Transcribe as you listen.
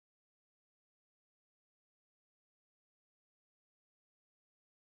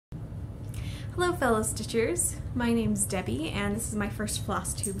Hello fellow stitchers, my name's Debbie and this is my first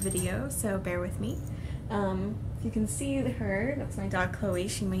Flosstube video, so bear with me. If you can see her, that's my dog Chloe.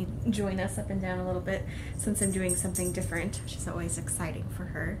 She may join us up and down a little bit since I'm doing something different, which is always exciting for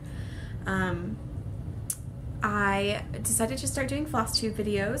her. I decided to start doing Flosstube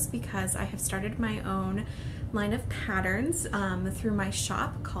videos because I have started my own line of patterns through my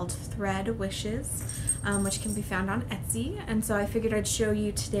shop called Thread Wishes, which can be found on Etsy, and so I figured I'd show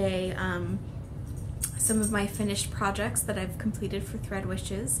you today some of my finished projects that I've completed for Thread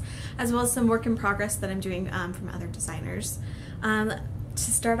Wishes, as well as some work in progress that I'm doing from other designers. To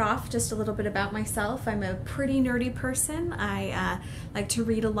start off, just a little bit about myself. I'm a pretty nerdy person. I like to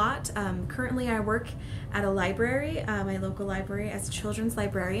read a lot. Currently I work at a library, my local library, as a children's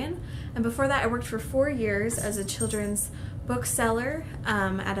librarian, and before that I worked for 4 years as a children's bookseller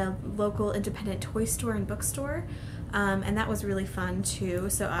at a local independent toy store and bookstore. And that was really fun too.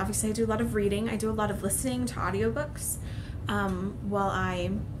 So obviously I do a lot of reading. I do a lot of listening to audiobooks while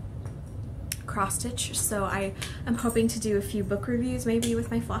I cross stitch. So I am hoping to do a few book reviews maybe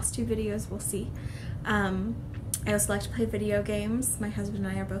with my Flosstube videos. We'll see. I also like to play video games. My husband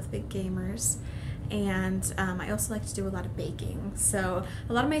and I are both big gamers. And I also like to do a lot of baking. So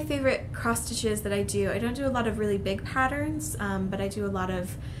a lot of my favorite cross stitches that I don't do a lot of really big patterns, but I do a lot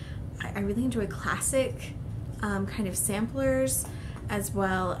of, I really enjoy classic kind of samplers, as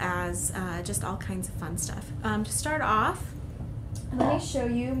well as just all kinds of fun stuff. To start off, let me show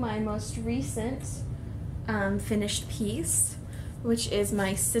you my most recent finished piece, which is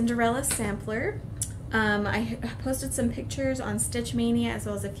my Cinderella sampler. I posted some pictures on Stitch Mania as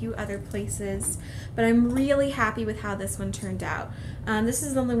well as a few other places, but I'm really happy with how this one turned out. This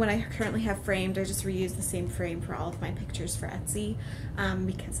is the only one I currently have framed. I just reused the same frame for all of my pictures for Etsy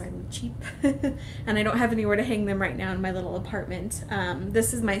because I'm cheap and I don't have anywhere to hang them right now in my little apartment.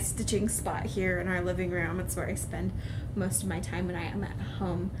 This is my stitching spot here in our living room. It's where I spend most of my time when I am at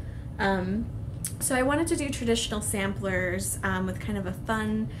home. So I wanted to do traditional samplers with kind of a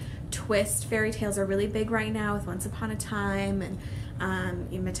fun twist. Fairy tales are really big right now with Once Upon a Time, and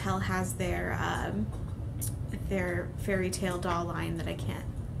Mattel has their fairy tale doll line that I can't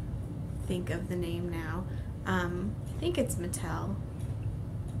think of the name now. I think it's Mattel.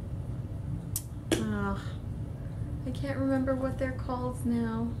 Oh, I can't remember what they're called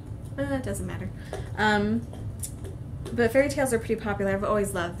now. It doesn't matter. But fairy tales are pretty popular. I've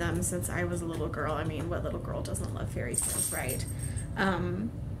always loved them since I was a little girl. I mean, what little girl doesn't love fairy tales, right?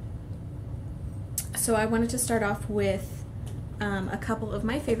 So I wanted to start off with a couple of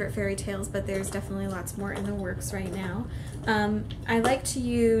my favorite fairy tales, but there's definitely lots more in the works right now. I like to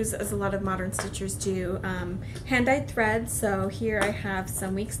use, as a lot of modern stitchers do, hand-dyed thread. So here I have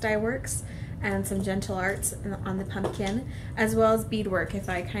some Weeks Dye Works and some Gentle Arts on the pumpkin, as well as beadwork. If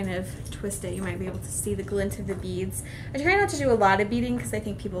I kind of twist it, you might be able to see the glint of the beads. I try not to do a lot of beading because I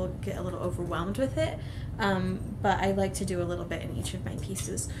think people get a little overwhelmed with it, but I like to do a little bit in each of my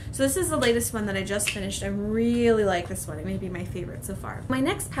pieces. So this is the latest one that I just finished. I really like this one. It may be my favorite so far. My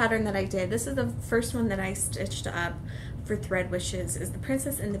next pattern that I did, this is the first one that I stitched up for Thread Wishes, is the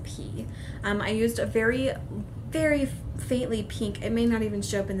Princess and the Pea. I used a very faintly pink, it may not even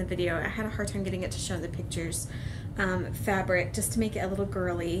show up in the video, I had a hard time getting it to show in the pictures, fabric, just to make it a little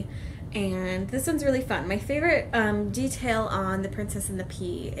girly, and this one's really fun. My favorite detail on the Princess and the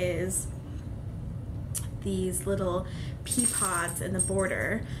Pea is these little pea pods in the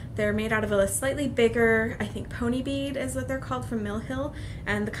border. They're made out of a slightly bigger, I think pony bead is what they're called, from Mill Hill,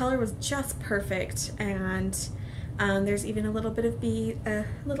 and the color was just perfect, and there's even a little bit of a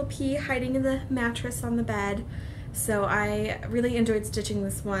little pea hiding in the mattress on the bed. So I really enjoyed stitching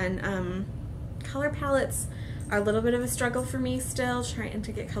this one. Color palettes are a little bit of a struggle for me still, trying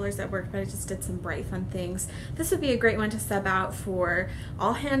to get colors that work, but I just did some bright fun things. This would be a great one to sub out for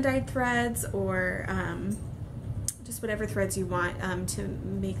all hand-dyed threads, or just whatever threads you want to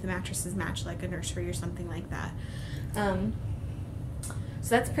make the mattresses match, like a nursery or something like that. So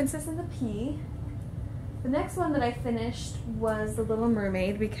that's Princess and the Pea. The next one that I finished was The Little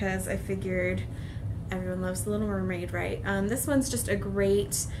Mermaid, because I figured everyone loves The Little Mermaid, right? This one's just a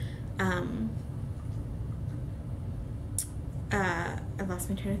great, I lost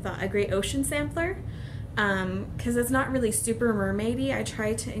my train of thought, a great ocean sampler, because it's not really super mermaidy. I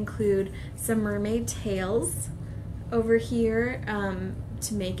tried to include some mermaid tails over here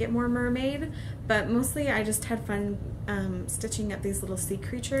to make it more mermaid, but mostly I just had fun stitching up these little sea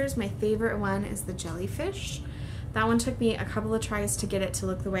creatures. My favorite one is the jellyfish. That one took me a couple of tries to get it to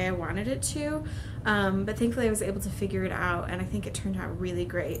look the way I wanted it to, but thankfully I was able to figure it out, and I think it turned out really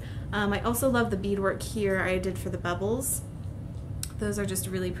great. I also love the beadwork here I did for the bubbles. Those are just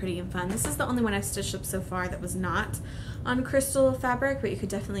really pretty and fun. This is the only one I've stitched up so far that was not on crystal fabric, but you could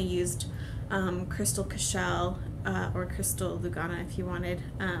definitely use crystal cashel or crystal lugana if you wanted.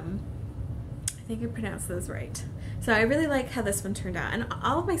 I think I pronounced those right. So I really like how this one turned out. And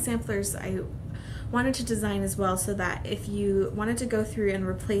all of my samplers I wanted to design as well, so that if you wanted to go through and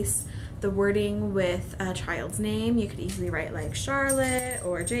replace the wording with a child's name, you could easily write like Charlotte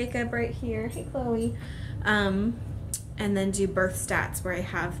or Jacob right here. Hey, Chloe. And then do birth stats where I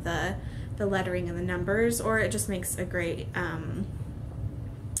have the lettering and the numbers, or it just makes a great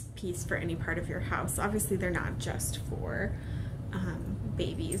piece for any part of your house. Obviously they're not just for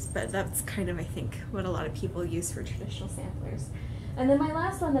babies, but that's kind of, I think, what a lot of people use for traditional samplers. And then my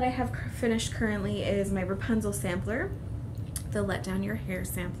last one that I have finished currently is my Rapunzel sampler, the Let Down Your Hair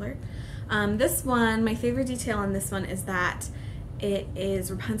sampler. This one, my favorite detail on this one is that it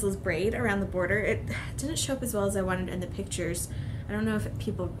is Rapunzel's braid around the border. It didn't show up as well as I wanted in the pictures. I don't know if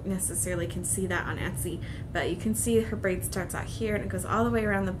people necessarily can see that on Etsy, but you can see her braid starts out here and it goes all the way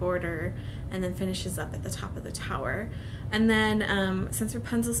around the border and then finishes up at the top of the tower. And then since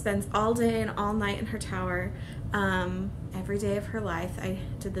Rapunzel spends all day and all night in her tower, every day of her life, I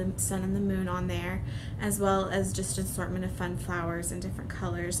did the sun and the moon on there, as well as just an assortment of fun flowers in different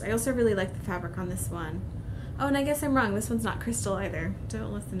colors. I also really like the fabric on this one. Oh, and I guess I'm wrong. This one's not crystal either.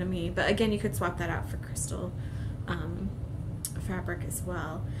 Don't listen to me. But again, you could swap that out for crystal fabric as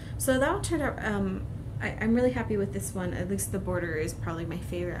well. So that one turned out, I'm really happy with this one. At least the border is probably my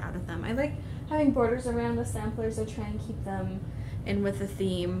favorite out of them. I like having borders around the samplers. I try and keep them in with the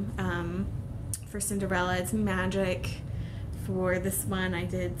theme. For Cinderella, it's magic. For this one, I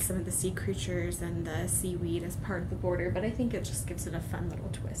did some of the sea creatures and the seaweed as part of the border, but I think it just gives it a fun little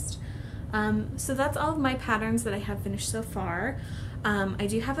twist. So that's all of my patterns that I have finished so far. I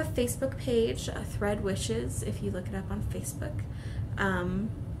do have a Facebook page, Thread Wishes, if you look it up on Facebook.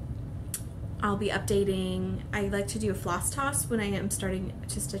 I'll be updating. I like to do a floss toss when I am starting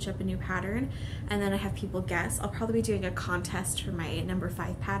to stitch up a new pattern, and then I have people guess. I'll probably be doing a contest for my number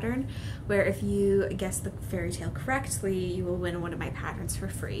 5 pattern, where if you guess the fairy tale correctly, you will win one of my patterns for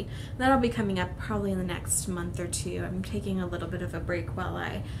free. That'll be coming up probably in the next month or 2. I'm taking a little bit of a break while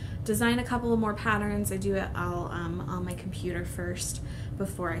I design a couple of more patterns. I do it all on my computer first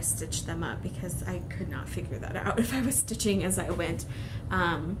before I stitch them up, because I could not figure that out if I was stitching as I went.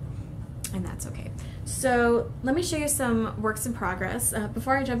 And that's okay. So let me show you some works in progress.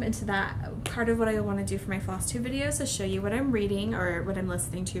 Before I jump into that, part of what I want to do for my Flosstube videos is show you what I'm reading or what I'm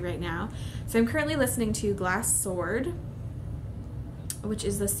listening to right now. So I'm currently listening to Glass Sword, which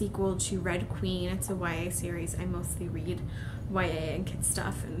is the sequel to Red Queen. It's a YA series. I mostly read YA and kid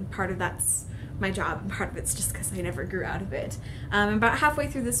stuff, and part of that's my job, and part of it's just because I never grew out of it. About halfway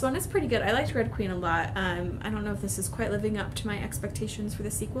through this one, it's pretty good. I liked Red Queen a lot. I don't know if this is quite living up to my expectations for the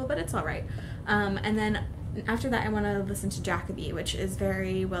sequel, but it's alright. And then after that, I want to listen to Jacoby, which is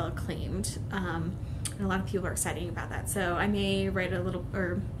very well acclaimed, and a lot of people are excited about that. So I may write a little,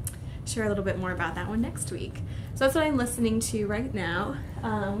 or share a little bit more about that one next week. So that's what I'm listening to right now.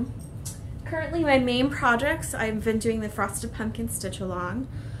 Currently, my main projects, I've been doing the Frosted Pumpkin Stitch Along.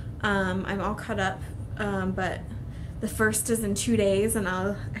 I'm all caught up, but the first is in 2 days, and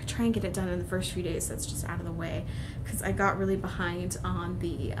I try and get it done in the first few days so it's just out of the way, because I got really behind on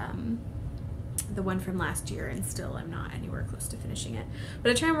the one from last year, and still I'm not anywhere close to finishing it.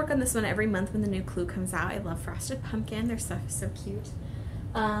 But I try and work on this one every month when the new clue comes out. I love Frosted Pumpkin. Their stuff is so cute.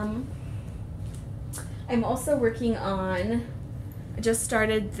 I'm also working on, I just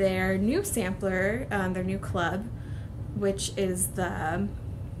started their new sampler, their new club, which is the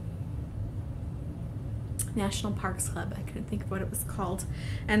National Parks Club. I couldn't think of what it was called.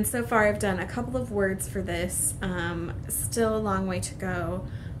 And so far I've done a couple of words for this. Still a long way to go.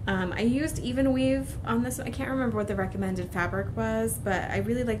 I used even weave on this one. I can't remember what the recommended fabric was, but I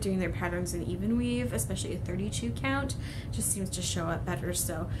really like doing their patterns in even weave, especially a 32 count. It just seems to show up better,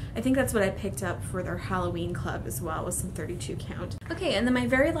 so I think that's what I picked up for their Halloween club as well, was some 32 count. Okay, and then my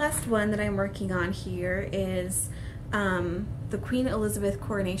very last one that I'm working on here is the Queen Elizabeth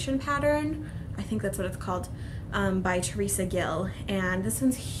coronation pattern. I think that's what it's called, by Teresa Gill, and this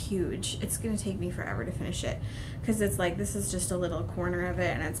one's huge. It's gonna take me forever to finish it, because it's like, this is just a little corner of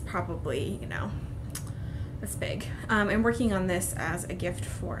it, and it's probably, you know, this big. I'm working on this as a gift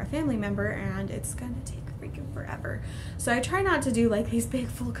for a family member, and it's gonna take freaking forever. So I try not to do like these big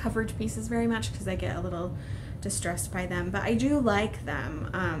full coverage pieces very much, because I get a little distressed by them, but I do like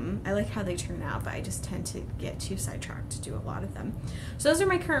them. I like how they turn out, but I just tend to get too sidetracked to do a lot of them. So those are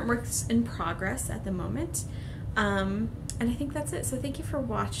my current works in progress at the moment. And I think that's it. So thank you for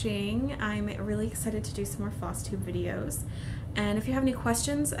watching. I'm really excited to do some more Flosstube videos. And if you have any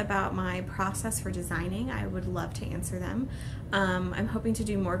questions about my process for designing, I would love to answer them. I'm hoping to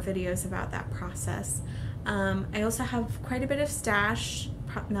do more videos about that process. I also have quite a bit of stash,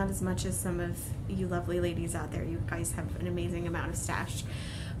 not as much as some of you lovely ladies out there. You guys have an amazing amount of stash.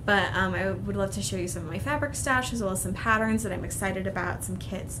 But I would love to show you some of my fabric stash, as well as some patterns that I'm excited about, some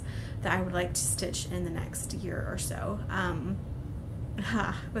kits that I would like to stitch in the next year or so.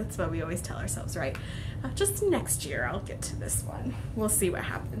 That's what we always tell ourselves, right? Just next year I'll get to this one. We'll see what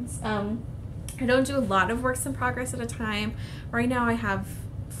happens. I don't do a lot of works in progress at a time. Right now I have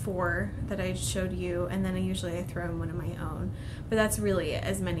 4 that I showed you, and then usually I throw in one of my own, but that's really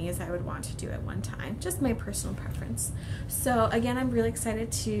as many as I would want to do at one time, just my personal preference. So again, I'm really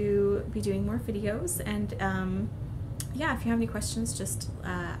excited to be doing more videos, and yeah, if you have any questions, just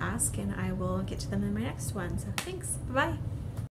ask and I will get to them in my next one. So thanks, bye-bye.